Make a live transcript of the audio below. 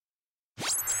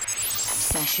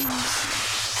Sessions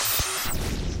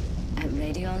at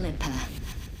Radio LIPA.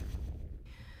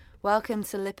 Welcome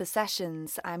to LIPA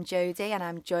Sessions. I'm Jodie and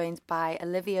I'm joined by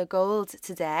Olivia Gold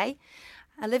today.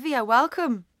 Olivia,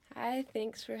 welcome. Hi,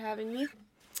 thanks for having me.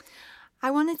 I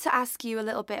wanted to ask you a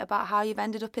little bit about how you've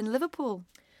ended up in Liverpool.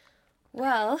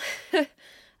 Well,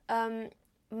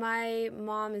 my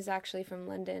mom is actually from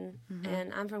London,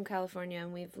 and I'm from California,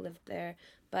 and we've lived there,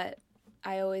 but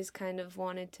I always kind of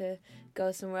wanted to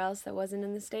go somewhere else that wasn't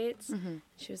in the States.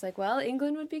 She was like, well,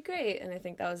 England would be great, and I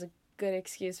think that was a good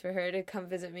excuse for her to come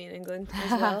visit me in England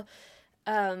as well.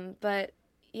 But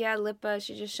yeah, LIPA,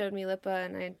 she just showed me LIPA,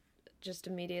 and I just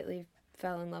immediately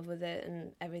fell in love with it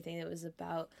and everything it was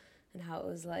about and how it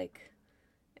was like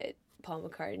Paul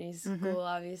McCartney's school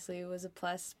obviously was a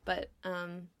plus, but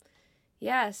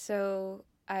yeah, so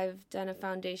I've done a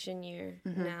foundation year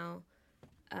now,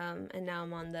 and now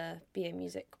I'm on the BA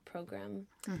Music program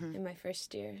in my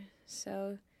first year.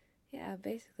 So yeah,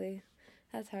 basically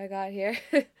that's how I got here.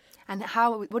 And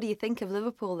what do you think of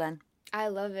Liverpool then? I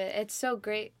love it. It's so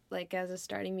great, like as a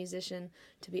starting musician,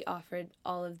 to be offered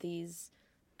all of these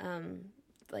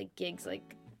like gigs,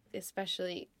 like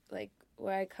especially like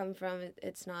where I come from,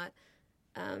 it's not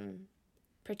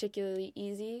particularly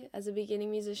easy as a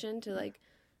beginning musician to like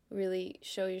really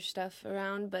show your stuff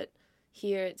around, but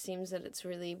here it seems that it's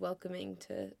really welcoming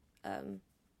to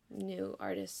new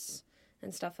artists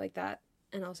and stuff like that,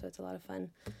 and also it's a lot of fun,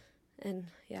 and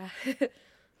yeah.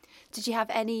 Did you have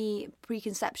any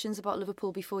preconceptions about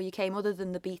Liverpool before you came, other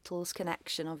than the Beatles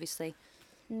connection, obviously?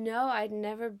 No, I'd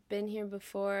never been here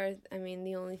before. I mean,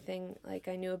 the only thing like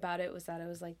I knew about it was that it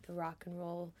was like the rock and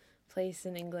roll place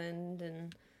in England,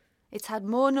 and it's had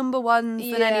more number ones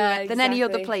than any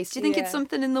other place. Do you think it's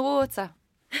something in the water?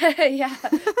 Yeah,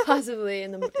 possibly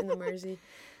in the Mersey.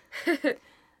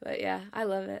 But yeah, I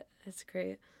love it. It's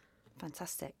great.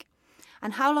 Fantastic.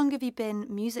 And how long have you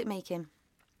been music making?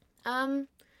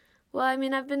 Well, I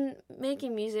mean, I've been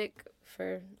making music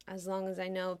for as long as I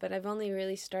know, but I've only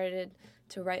really started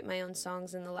to write my own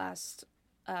songs in the last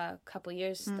couple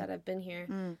years that I've been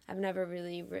here. I've never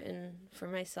really written for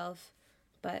myself,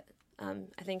 but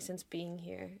I think since being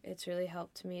here, it's really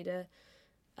helped me to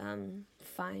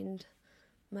find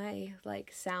my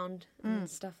like sound and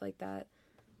stuff like that.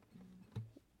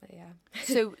 But yeah.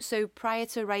 So prior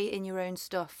to writing your own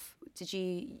stuff, did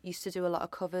you used to do a lot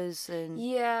of covers? And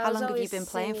yeah, how long have you been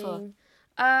playing for?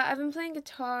 I've been playing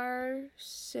guitar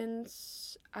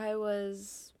since I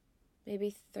was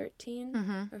maybe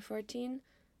 13 or 14.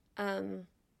 And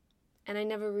I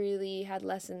never really had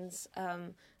lessons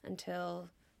until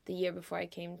the year before I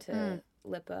came to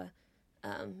LIPA.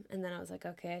 And then I was like,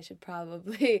 okay, I should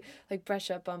probably like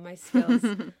brush up on my skills.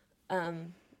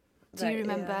 Do you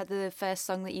remember the first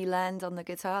song that you learned on the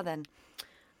guitar then?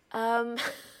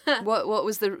 What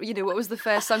was the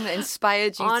first song that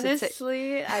inspired you?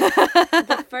 Honestly,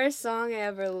 the first song I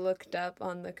ever looked up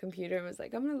on the computer and was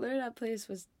like, I'm gonna learn how to play this,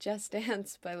 was Just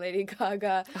Dance by Lady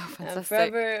Gaga. Oh, fantastic. I'm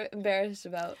forever embarrassed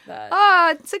about that.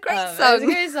 Oh, it's a great song. It was a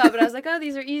great song, but I was like, oh,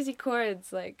 these are easy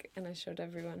chords, like, and I showed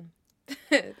everyone.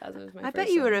 That was my I first bet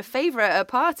you song. were a favourite at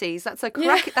parties. That's a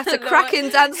cracking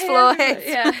dance floor hit.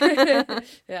 Yeah.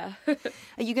 Yeah.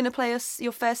 Are you going to play us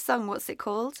your first song? What's it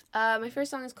called? My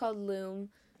first song is called Loom.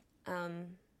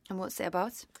 And what's it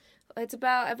about? It's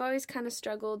about, I've always kind of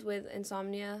struggled with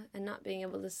insomnia and not being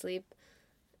able to sleep.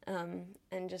 And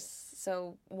just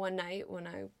so one night when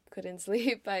I couldn't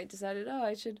sleep, I decided,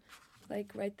 I should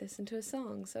like write this into a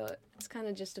song. So it's kind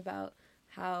of just about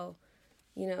how,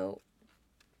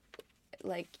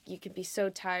 like you could be so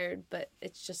tired, but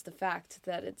it's just the fact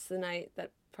that it's the night that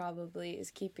probably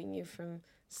is keeping you from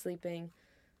sleeping,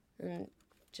 and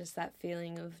just that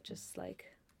feeling of just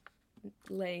like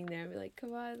laying there and be like,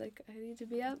 come on, like I need to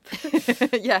be up.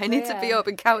 Yeah, I need to be up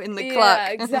and counting the clock. Yeah,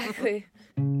 exactly.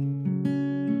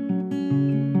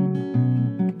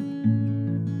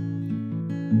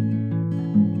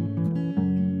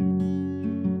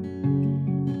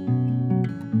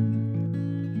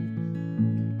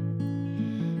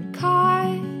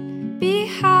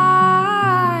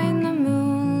 Behind the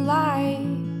moonlight,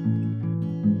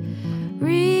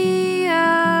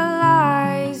 realize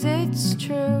it's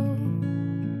true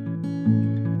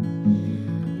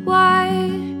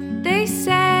what they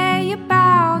say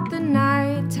about the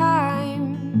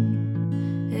nighttime,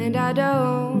 and I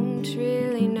don't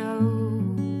really know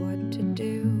what to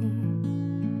do.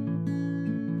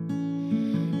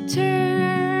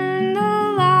 Turn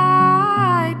the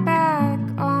light back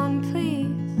on, please,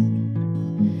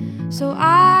 so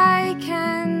I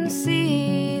can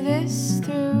see this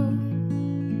through.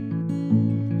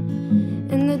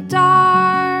 In the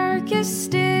darkest,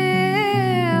 still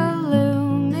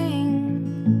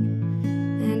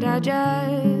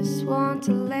just want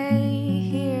to lay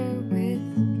here with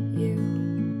you.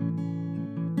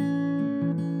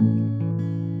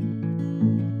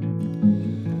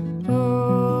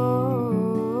 Oh,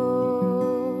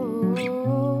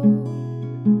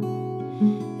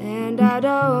 and I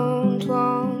don't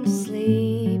want to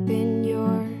sleep in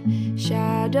your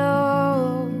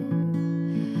shadow.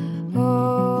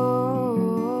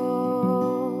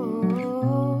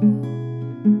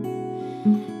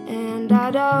 And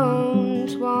I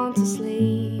don't want to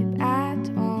sleep at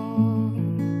all.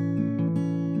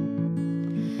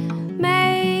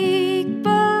 Make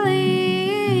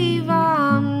believe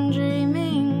I'm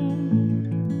dreaming,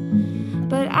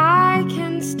 but I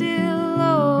can still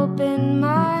open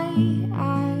my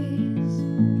eyes,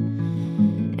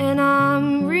 and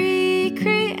I'm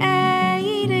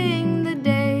recreating the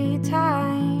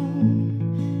daytime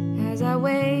as I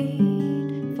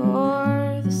wait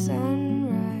for the sunrise.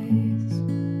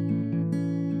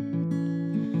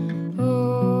 Oh,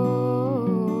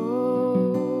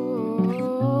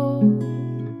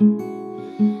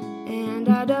 and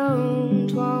I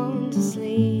don't want to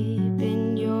sleep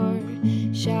in your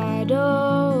shadow.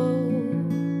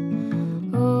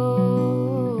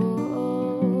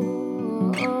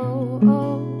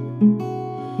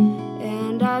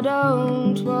 And I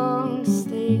don't want to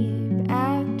sleep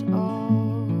at all.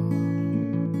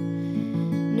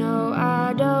 No,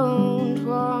 I don't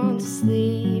want to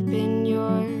sleep in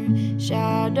your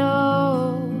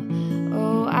shadow.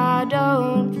 Oh, I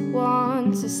don't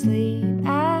want to sleep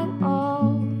at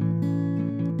all.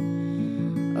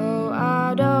 Oh,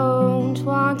 I don't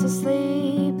want to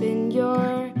sleep in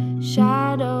your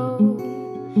shadow.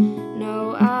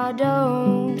 No, I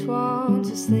don't want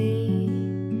to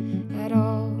sleep at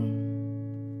all.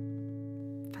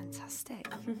 Fantastic.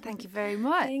 Thank you very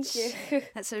much. Thank you.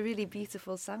 That's a really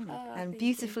beautiful song and thank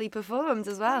beautifully performed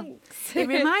as well. Thanks. It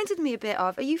reminded me a bit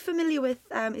of, are you familiar with,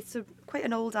 it's quite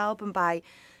an old album by,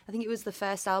 I think it was the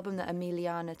first album that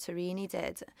Emiliana Torini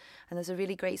did. And there's a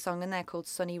really great song in there called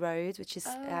Sunny Road, which is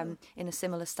in a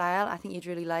similar style. I think you'd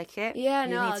really like it. Yeah,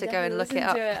 you no, need I'll to go and look it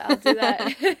definitely up. listen to it.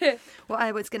 I'll do that. What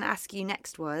I was going to ask you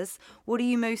next was, what do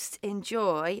you most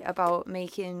enjoy about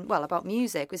about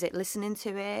music? Was it listening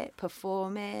to it,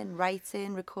 performing,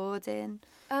 writing, recording?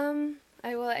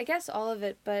 I guess all of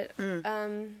it, but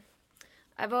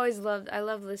I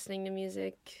love listening to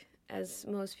music, as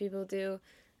most people do,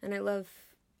 and I love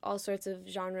all sorts of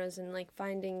genres and like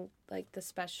finding like the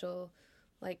special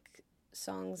like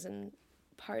songs and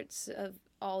parts of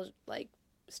all like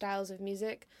styles of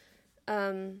music.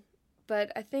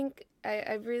 But I think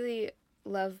I really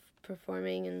love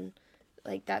performing and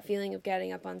like that feeling of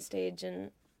getting up on stage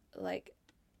and like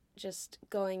just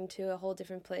going to a whole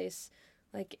different place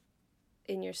like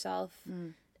in yourself.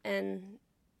 And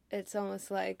it's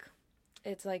almost like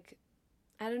it's like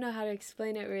I don't know how to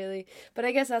explain it really, but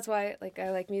I guess that's why like I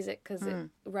like music, because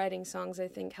writing songs I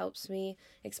think helps me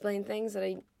explain things that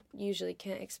I usually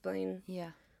can't explain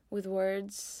with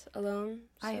words alone.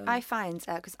 So. I find,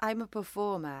 because I'm a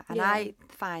performer, and I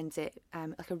find it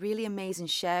like a really amazing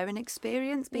sharing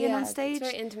experience being on stage.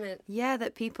 It's very intimate. Yeah,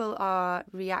 that people are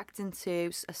reacting to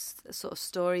a sort of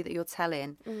story that you're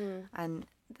telling, and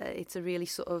that it's a really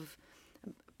sort of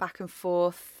back and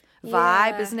forth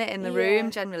vibe, isn't it, in the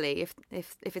room generally,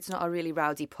 if it's not a really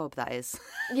rowdy pub, that is.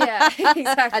 Yeah,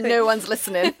 exactly. And no one's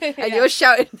listening and you're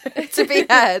shouting to be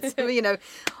heard, you know.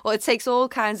 Well, it takes all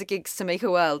kinds of gigs to make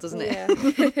a world, doesn't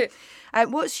it? Yeah.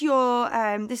 What's your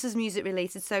this is music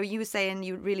related, so you were saying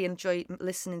you really enjoy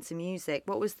listening to music.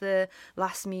 What was the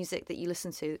last music that you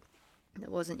listened to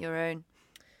that wasn't your own?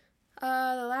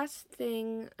 The last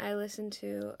thing I listened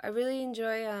to, I really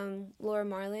enjoy Laura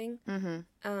Marling.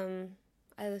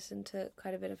 I listened to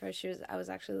quite a bit of her. I was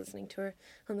actually listening to her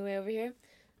on the way over here.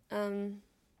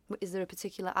 Is there a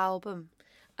particular album?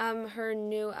 Her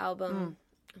new album.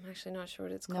 I'm actually not sure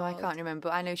what it's called. No, I can't remember.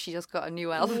 I know she just got a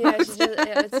new album. Yeah,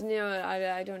 it's new.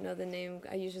 I don't know the name.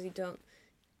 I usually don't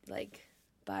like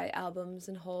buy albums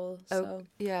in whole. So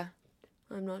yeah.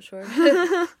 I'm not sure.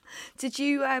 Did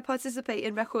you participate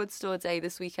in Record Store Day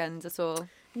this weekend at all?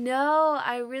 No,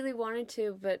 I really wanted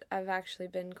to, but I've actually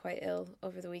been quite ill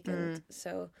over the weekend,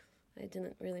 so I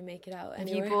didn't really make it out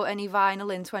anywhere. Have you bought any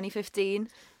vinyl in 2015?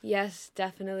 Yes,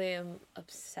 definitely. I'm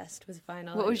obsessed with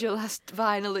vinyl. What was your last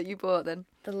vinyl that you bought then?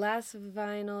 The last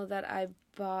vinyl that I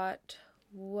bought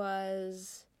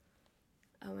was...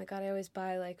 Oh my god, I always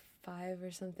buy like 5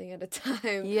 or something at a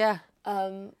time. Yeah.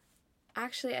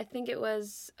 Actually, I think it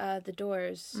was The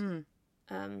Doors.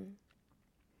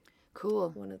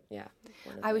 Cool.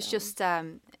 I was just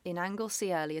in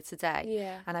Anglesey earlier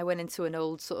today, and I went into an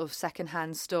old sort of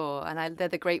second-hand store, and they're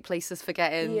the great places for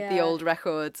getting the old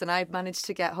records, and I managed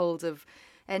to get hold of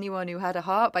Anyone Who Had a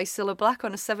Heart by Cilla Black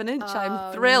on a 7-inch.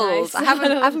 I'm thrilled. Nice. I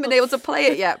haven't been able to play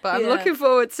it yet, but I'm looking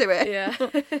forward to it. Yeah.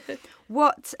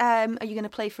 What are you going to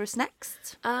play for us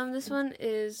next? This one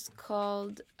is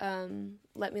called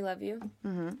Let Me Love You.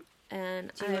 Mm-hmm.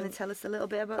 And do you want to tell us a little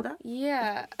bit about that?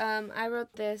 Yeah. I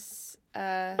wrote this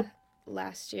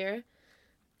last year.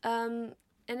 And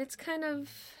it's kind of...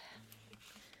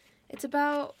 It's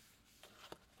about...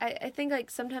 I think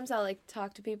like sometimes I'll like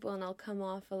talk to people and I'll come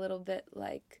off a little bit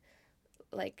like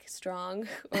strong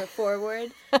or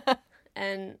forward,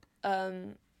 and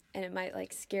it might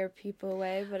like scare people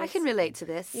away. But I can relate to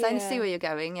this. I see where you're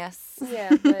going. Yes.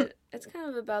 Yeah, but it's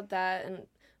kind of about that,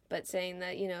 but saying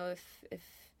that, you know, if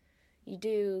you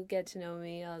do get to know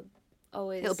me, I'll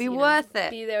always it'll be worth it.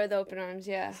 Be there with open arms.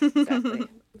 Yeah, exactly.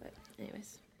 But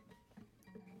anyways.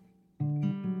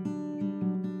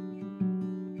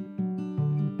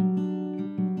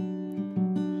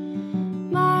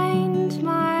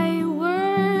 My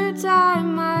words, I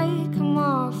might come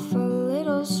off a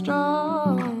little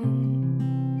strong.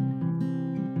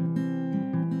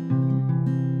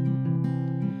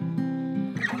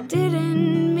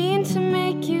 Didn't mean to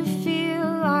make you feel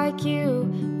like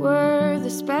you were the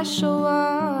special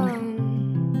one.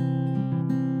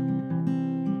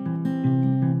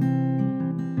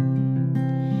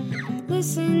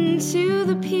 Listen to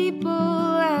the people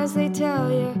as they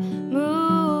tell you,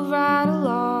 move right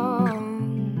along.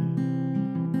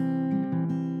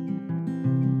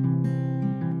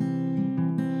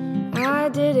 I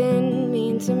didn't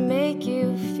mean to make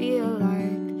you feel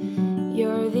like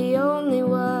you're the only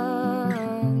one.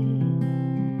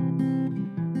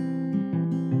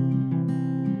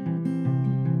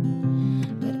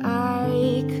 But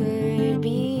I could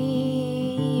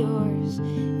be yours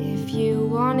if you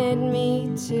wanted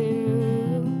me to.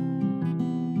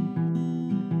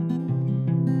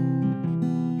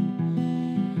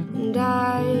 And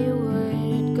I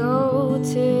would go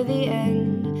to the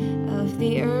end of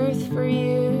the earth for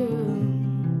you,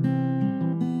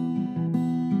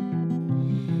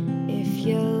 if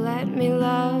you let me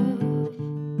love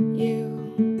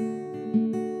you,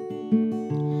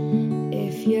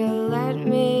 if you let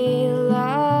me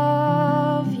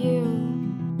love you,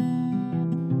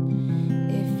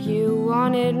 if you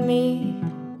wanted me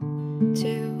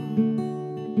to.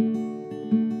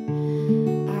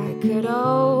 I could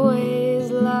always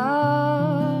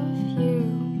love you.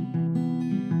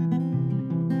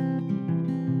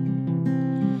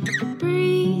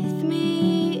 Breathe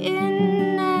me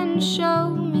in and show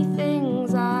me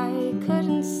things I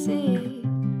couldn't see.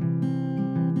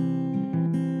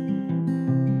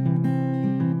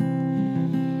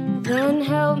 Then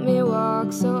help me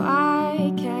walk so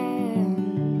I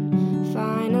can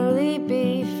finally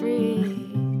be free.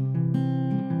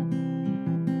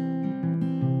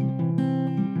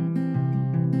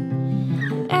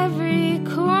 Every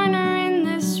corner in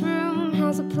this room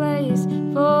has a place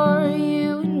for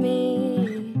you and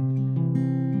me.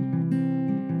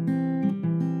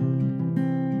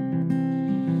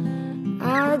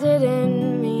 I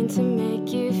didn't mean to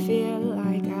make you feel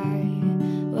like I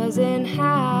wasn't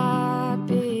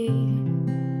happy.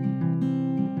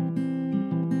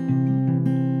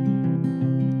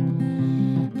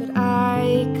 But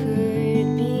I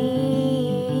could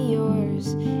be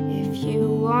yours if you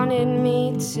wanted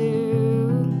me to.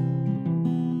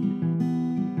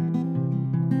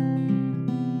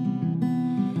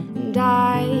 And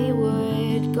I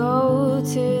would go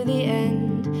to the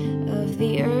end of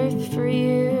the earth for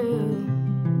you,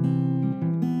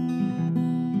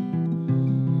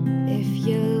 if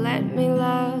you let me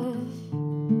love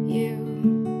you,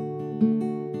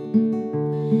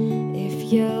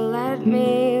 if you let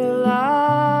me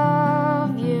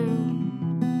love you,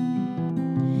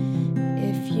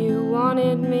 if you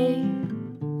wanted me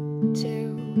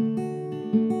to.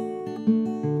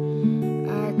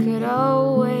 I could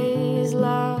always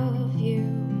love you.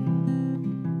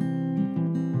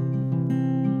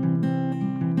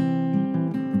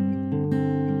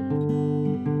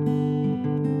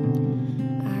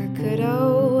 I could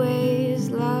always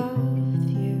love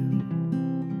you.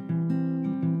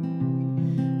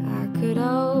 I could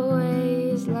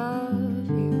always love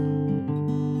you.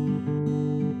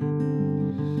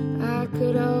 I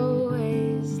could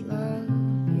always love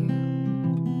you.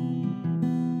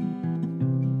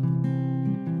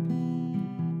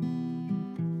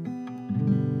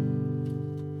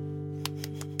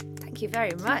 Thank you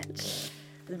very much.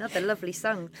 Another lovely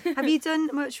song. Have you done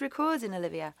much recording,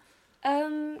 Olivia?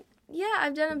 Yeah,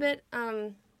 I've done a bit.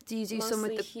 Do you do some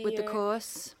with the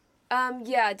chorus?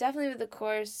 Yeah, definitely with the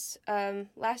chorus.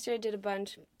 Last year I did a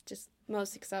bunch, just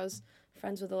mostly because I was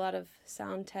friends with a lot of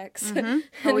sound techs.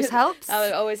 Mm-hmm. Always helps.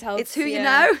 It always helps. It's who you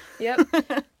know. Yep.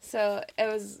 So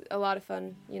it was a lot of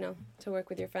fun, to work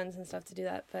with your friends and stuff to do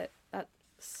that. But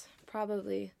that's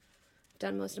probably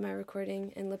done most of my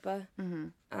recording in LIPA,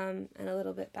 and a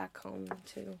little bit back home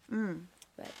too.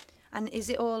 But. And is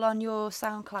it all on your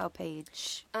SoundCloud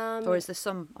page? Or is there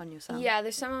some on your SoundCloud? Yeah,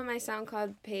 there's some on my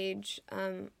SoundCloud page,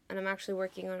 and I'm actually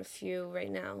working on a few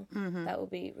right now that will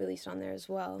be released on there as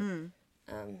well.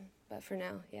 But for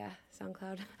now, yeah,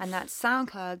 SoundCloud. And that's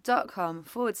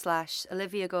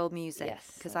soundcloud.com/Olivia Gold Music.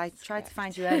 Yes. Because I tried to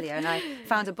find you earlier and I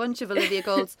found a bunch of Olivia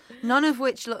Golds, none of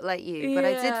which looked like you. But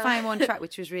I did find one track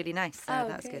which was really nice, so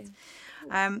that's good.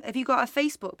 Have you got a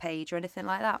Facebook page or anything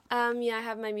like that? Yeah, I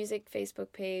have my music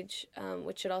Facebook page,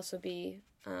 which should also be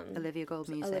Olivia Gold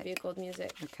Music. Olivia Gold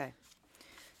Music. Okay.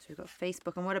 So we've got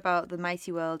Facebook. And what about the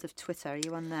mighty world of Twitter? Are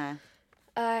you on there?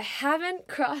 I haven't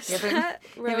crossed that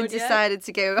road You haven't decided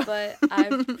to go. But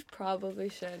I probably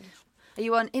should. Are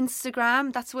you on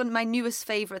Instagram? That's one of my newest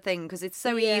favourite thing because it's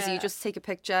so easy. You just take a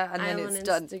picture and then it's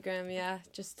done. I'm on Instagram, yeah,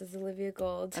 just as Olivia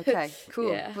Gold. Okay,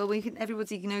 cool. Yeah. Well,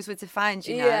 everybody knows where to find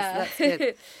you now, so that's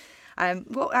good.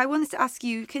 Well, I wanted to ask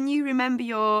you, can you remember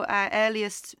your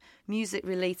earliest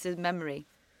music-related memory?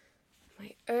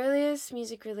 My earliest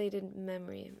music-related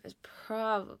memory is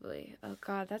probably... Oh,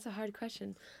 God, that's a hard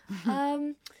question.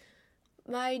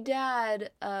 My dad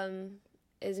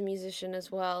is a musician as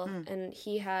well, and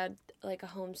he had, like, a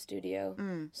home studio.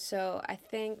 So I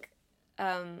think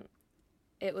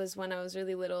it was when I was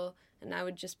really little, and I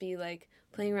would just be, like,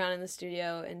 playing around in the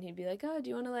studio, and he'd be like, oh,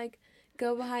 do you want to, like,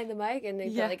 go behind the mic? And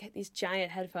they'd put, like, these giant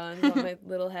headphones on my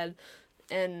little head.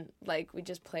 And, like, we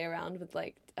just play around with,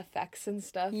 like, effects and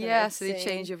stuff. Yeah, so they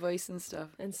change your voice and stuff.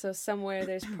 And so somewhere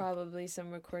there's probably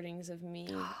some recordings of me,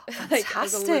 like,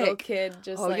 as a little kid.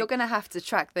 Just you're going to have to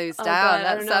track those down. God, that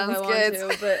I don't sounds know if I good.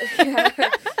 want to, but yeah,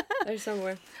 they're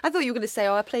somewhere. I thought you were going to say,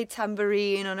 I played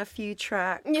tambourine on a few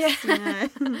tracks. Yeah.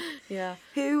 Yeah.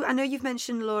 I know you've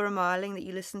mentioned Laura Marling that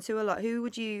you listen to a lot. Who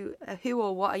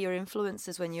or what are your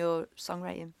influences when you're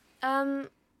songwriting? I'm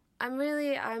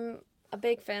a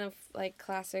big fan of, like,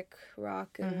 classic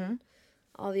rock and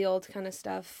all the old kind of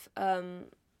stuff.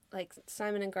 Like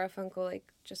Simon and Garfunkel,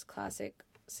 like, just classic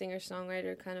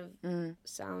singer-songwriter kind of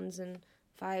sounds and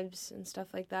vibes and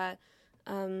stuff like that.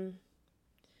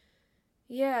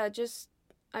 Yeah, just,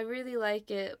 I really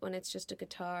like it when it's just a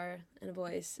guitar and a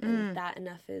voice, and that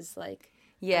enough is, like,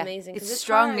 amazing. It's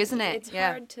strong, hard, isn't it? It's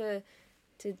hard to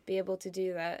be able to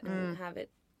do that and have it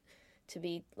to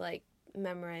be, like,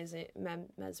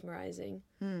 mesmerizing.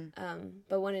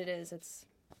 But when it is, it's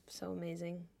so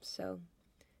amazing. So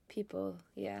people,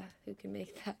 who can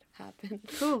make that happen.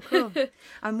 Cool.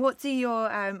 And what do your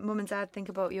mum and dad think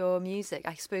about your music?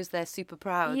 I suppose they're super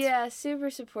proud. Yeah, super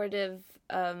supportive.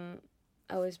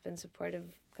 Always been supportive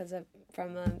because I'm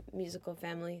from a musical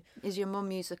family. Is your mum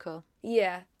musical?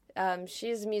 Yeah,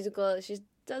 she's musical. She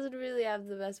doesn't really have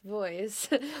the best voice,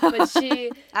 but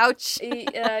she... Ouch!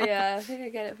 Yeah, I think I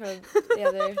get it from the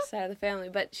other side of the family,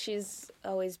 but she's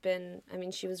always been... I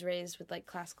mean, she was raised with, like,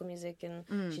 classical music, and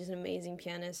she's an amazing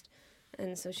pianist,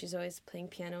 and so she's always playing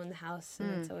piano in the house,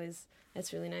 and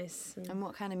it's really nice. And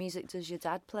what kind of music does your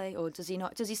dad play, or does he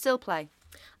not? Does he still play?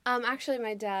 Actually,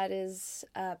 my dad is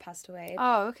passed away.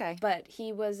 Oh, okay. But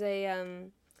he was a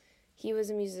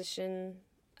musician.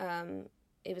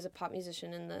 He was a pop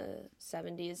musician in the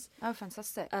 70s. Oh,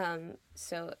 fantastic.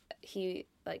 So he,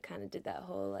 like, kind of did that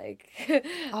whole, like...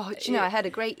 Oh, do you know, I had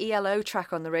a great ELO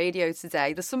track on the radio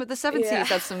today. Some of the 70s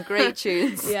had some great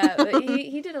tunes. Yeah, but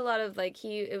he did a lot of, like,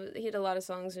 he had a lot of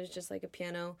songs. It was just, like, a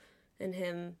piano and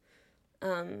him.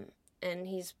 And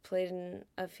he's played in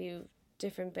a few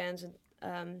different bands with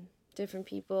different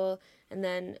people. And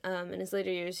then in his later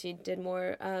years, he did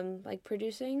more, like,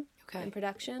 producing and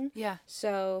production. Yeah.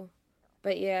 So...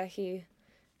 But yeah, he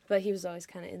was always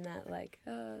kind of in that, like,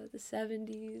 the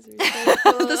 70s. Or so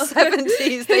The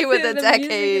 70s, they were the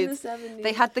decade. The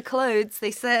they had the clothes,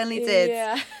 they certainly did.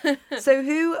 Yeah. So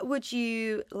who would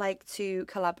you like to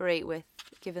collaborate with,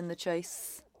 given the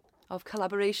choice of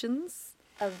collaborations?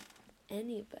 Of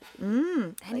anybody.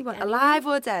 Anyone, like alive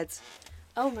or dead?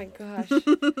 Oh my gosh.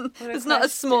 There's not a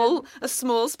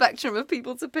small spectrum of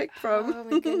people to pick from. Oh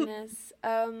my goodness.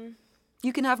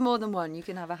 You can have more than one. You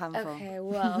can have a handful. Okay,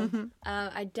 well,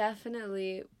 I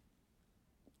definitely...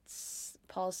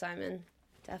 Paul Simon,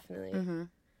 definitely.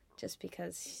 Just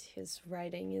because his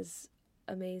writing is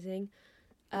amazing.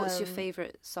 What's your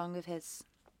favourite song of his?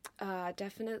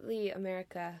 Definitely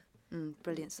America.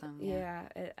 Brilliant song. Yeah,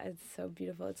 it's so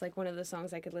beautiful. It's like one of the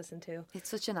songs I could listen to. It's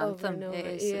such an anthem. It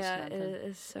is such an anthem. It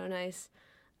is so nice.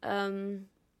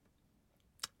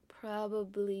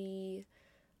 Probably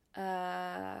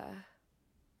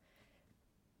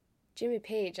Jimmy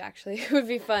Page, actually, would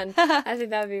be fun. I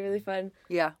think that would be really fun.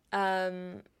 Yeah.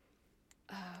 Oh,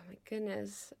 my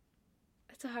goodness.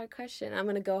 That's a hard question. I'm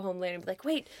going to go home later and be like,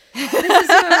 wait, this is who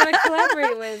I want to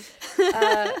collaborate with.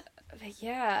 But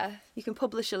yeah. You can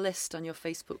publish a list on your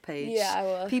Facebook page. Yeah, I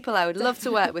will. People I would love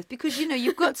to work with, because, you know,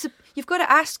 you've got to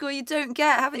ask or you don't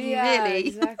get, haven't you, really?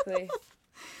 Exactly.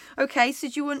 Okay, so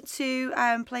do you want to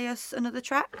play us another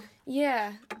track?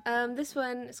 Yeah. This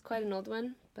one is quite an old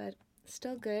one, but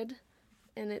still good.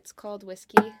 And it's called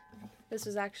Whiskey. This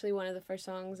was actually one of the first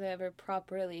songs I ever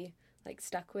properly, like,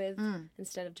 stuck with,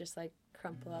 instead of just, like,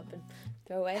 crumple up and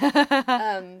throw away.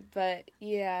 But,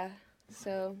 yeah.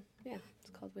 So, yeah, it's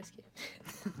called Whiskey.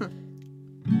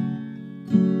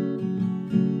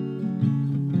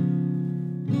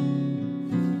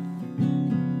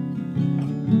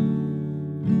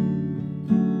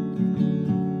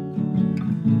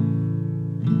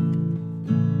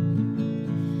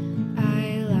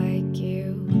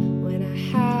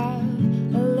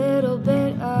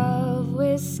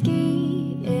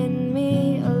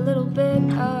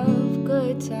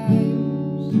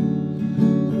 Times,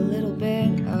 a little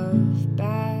bit of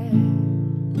bad.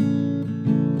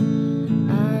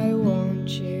 I want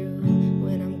you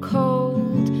when I'm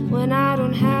cold, when I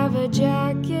don't have a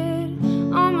jacket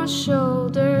on my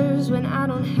shoulders, when I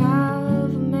don't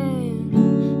have a man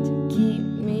to keep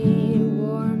me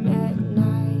warm at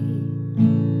night.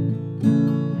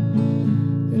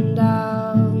 And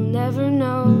I'll never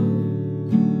know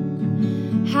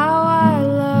how I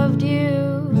loved you,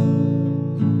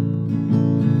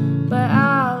 but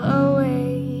I'll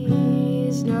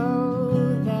always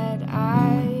know that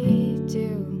I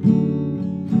do.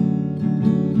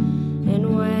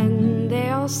 And when they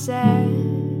all said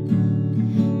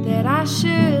that I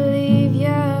should leave you,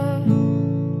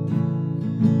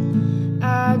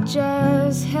 I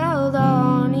just held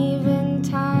on even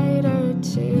tighter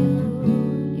to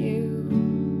you.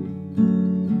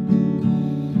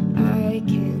 I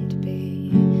can't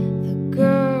be the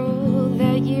girl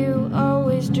that you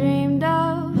always dreamed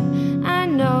of. I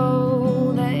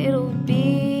know that it'll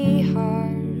be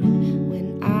hard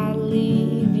when I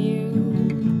leave you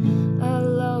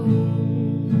alone.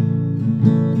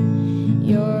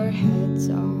 Your head's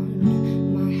on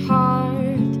my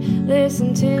heart,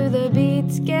 listen to the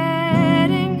beats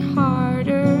getting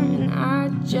harder, and I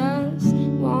just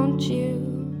want you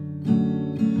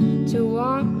to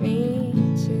want me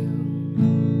too.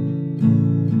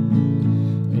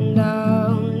 And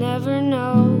I'll never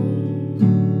know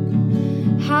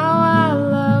how I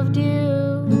loved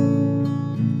you,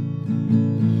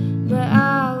 but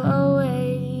I'll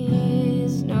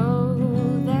always know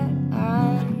that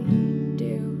I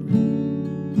do.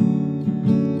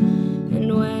 And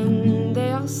when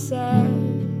they all said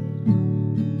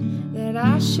that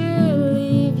I should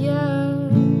leave you,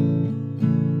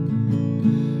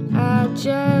 I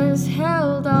just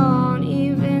held on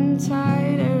even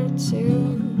tighter to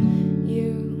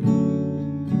you.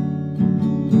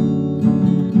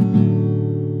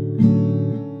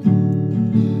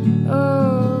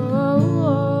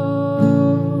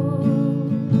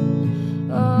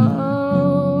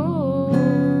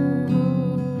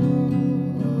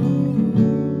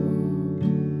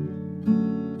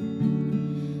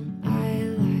 I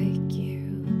like you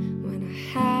when I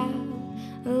have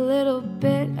a little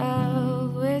bit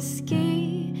of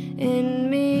whiskey in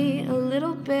me, a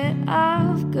little bit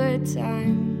of good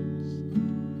times,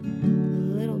 a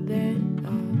little bit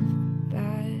of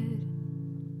bad.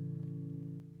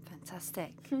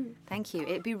 Fantastic. Thank you.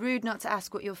 It'd be rude not to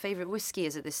ask what your favourite whiskey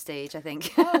is at this stage, I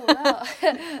think. Oh, wow.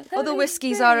 Other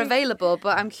whiskies are available,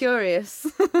 but I'm curious.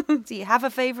 Do you have a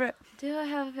favourite? Do I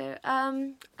have a favorite?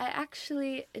 I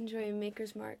actually enjoy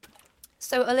Maker's Mark.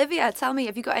 So, Olivia, tell me,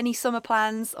 have you got any summer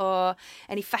plans or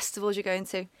any festivals you're going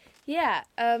to? Yeah,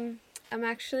 I'm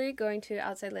actually going to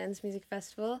Outside Lands Music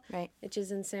Festival, Right. which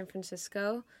is in San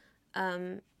Francisco,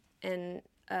 and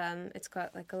it's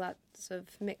got like a lots of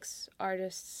mixed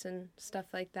artists and stuff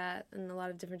like that, and a lot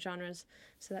of different genres.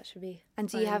 So that should be. And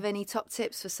do fun. you have any top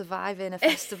tips for surviving a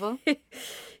festival?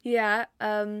 Yeah,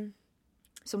 Some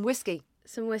whiskey.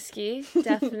 some whiskey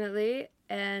definitely,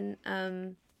 and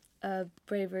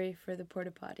bravery for the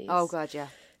porta potties. Oh God, yeah.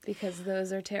 Because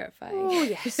those are terrifying. Oh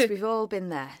yes, we've all been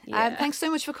there. Yeah. Thanks so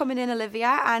much for coming in,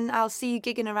 Olivia, and I'll see you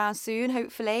gigging around soon,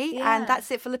 hopefully. Yeah. And that's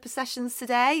it for LIPA Sessions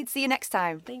today. See you next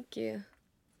time. Thank you.